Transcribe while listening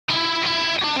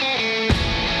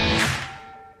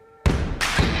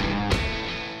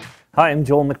Hi, I'm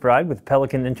Joel McBride with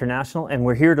Pelican International, and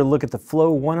we're here to look at the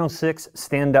Flow 106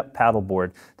 stand-up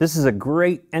paddleboard. This is a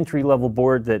great entry-level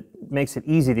board that makes it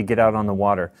easy to get out on the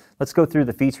water. Let's go through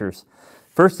the features.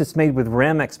 First, it's made with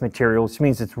Ramex material, which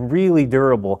means it's really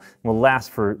durable and will last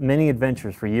for many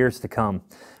adventures for years to come.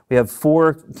 We have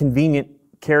 4 convenient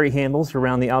carry handles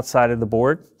around the outside of the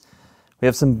board. We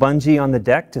have some bungee on the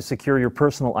deck to secure your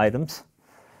personal items.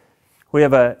 We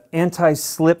have an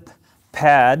anti-slip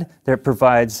pad that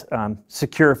provides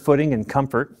secure footing and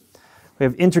comfort. We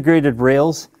have integrated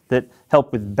rails that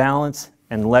help with balance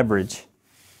and leverage.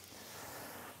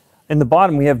 In the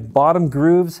bottom, we have bottom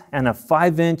grooves and a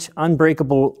 5-inch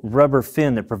unbreakable rubber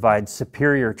fin that provides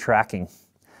superior tracking.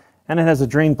 And it has a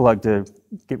drain plug to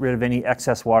get rid of any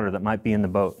excess water that might be in the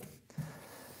boat.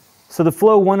 So the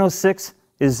Flow 106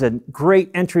 is a great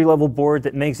entry-level board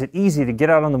that makes it easy to get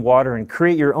out on the water and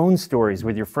create your own stories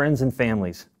with your friends and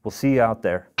families. We'll see you out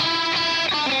there.